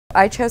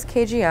I chose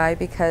KGI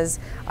because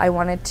I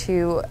wanted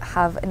to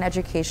have an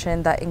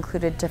education that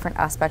included different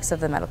aspects of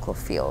the medical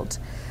field.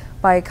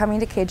 By coming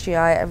to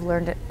KGI, I've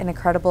learned an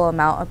incredible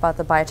amount about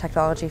the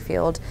biotechnology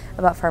field,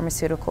 about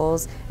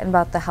pharmaceuticals, and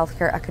about the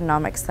healthcare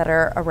economics that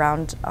are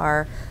around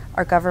our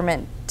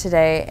government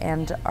today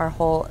and our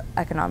whole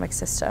economic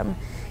system.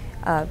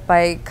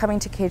 By coming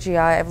to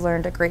KGI, I've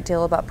learned a great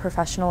deal about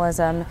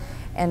professionalism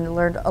and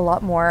learned a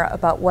lot more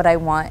about what I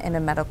want in a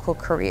medical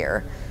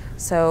career.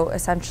 So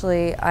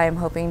essentially, I'm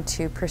hoping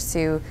to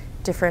pursue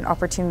different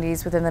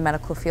opportunities within the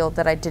medical field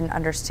that I didn't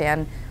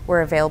understand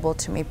were available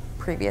to me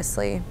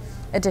previously.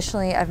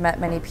 Additionally, I've met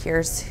many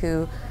peers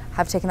who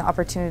have taken the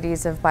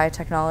opportunities of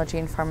biotechnology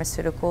and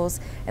pharmaceuticals,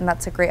 and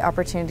that's a great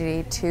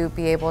opportunity to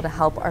be able to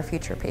help our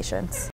future patients.